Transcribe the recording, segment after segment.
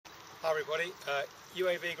Hi everybody,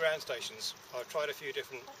 UAV ground stations. I've tried a few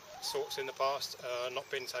different sorts in the past, not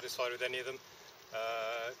been satisfied with any of them.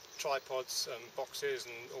 Tripods and boxes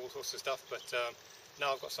and all sorts of stuff, but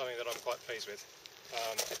now I've got something that I'm quite pleased with.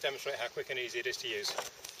 Just demonstrate how quick and easy it is to use.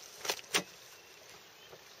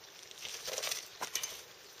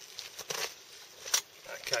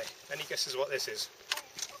 Okay, any guesses what this is?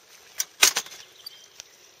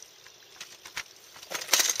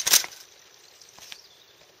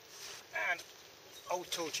 And old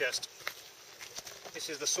tool chest. This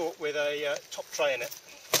is the sort with a top tray in it.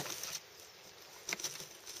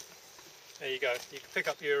 There you go. You can pick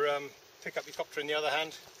up your copter in the other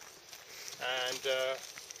hand and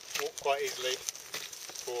walk quite easily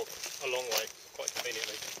for a long way, quite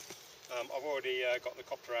conveniently. I've already got the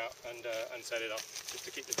copter out and set it up just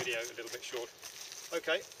to keep the video a little bit short.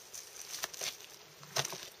 Okay,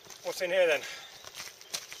 what's in here then?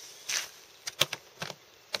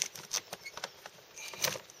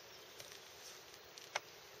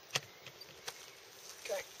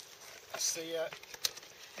 Okay, that's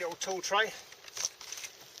the old tool tray.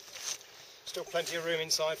 Still plenty of room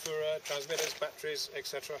inside for transmitters, batteries,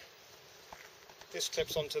 etc. This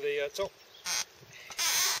clips onto the top.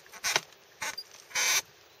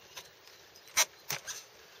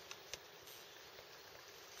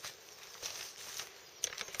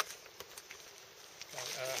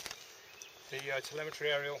 The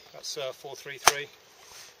telemetry aerial, that's 433.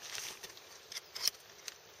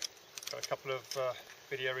 Got a couple of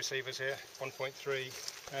video receivers here, 1.3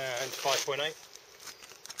 and 5.8.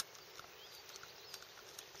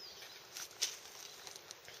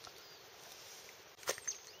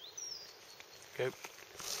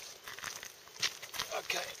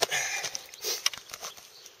 Okay.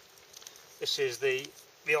 This is the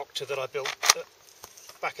octa that I built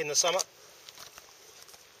back in the summer.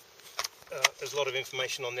 There's a lot of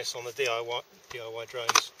information on this on the DIY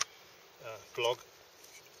Drones blog.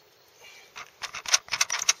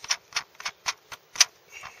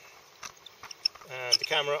 And the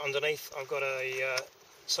camera underneath, I've got a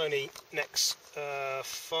Sony Nex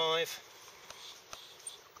 5.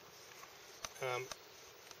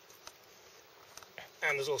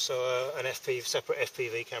 And there's also an separate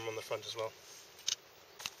FPV camera on the front as well.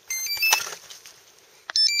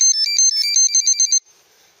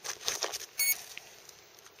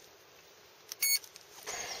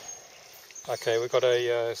 Okay, we've got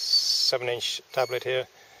a 7-inch tablet here,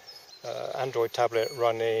 Android tablet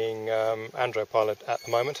running Android Pilot at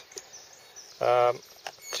the moment.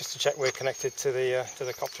 Just to check we're connected to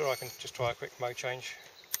the copter, I can just try a quick mode change.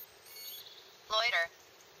 Loiter.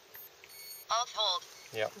 Alt hold.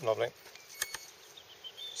 Yeah, lovely.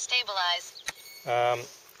 Stabilize.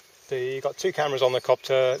 You've got two cameras on the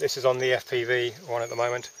copter. This is on the FPV one at the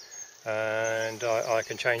moment, and I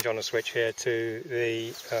can change on a switch here to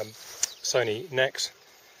the Sony Nex,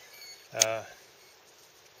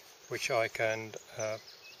 which I can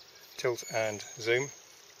tilt and zoom.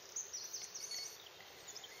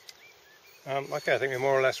 Okay, I think we're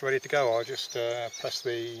more or less ready to go. I'll just press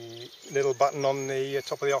the little button on the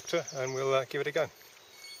top of the octa and we'll give it a go.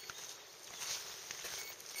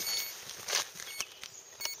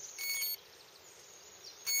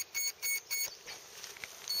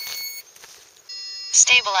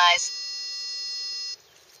 Stabilize.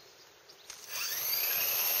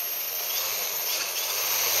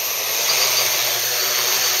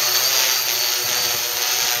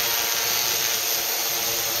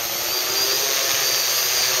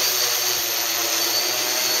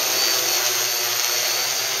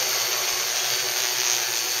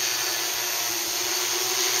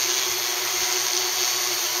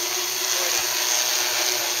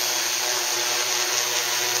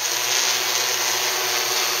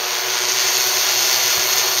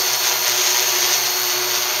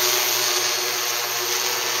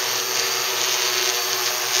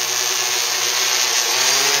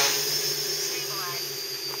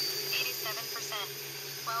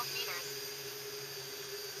 Meters,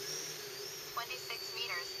 26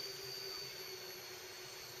 meters,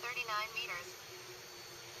 39 meters.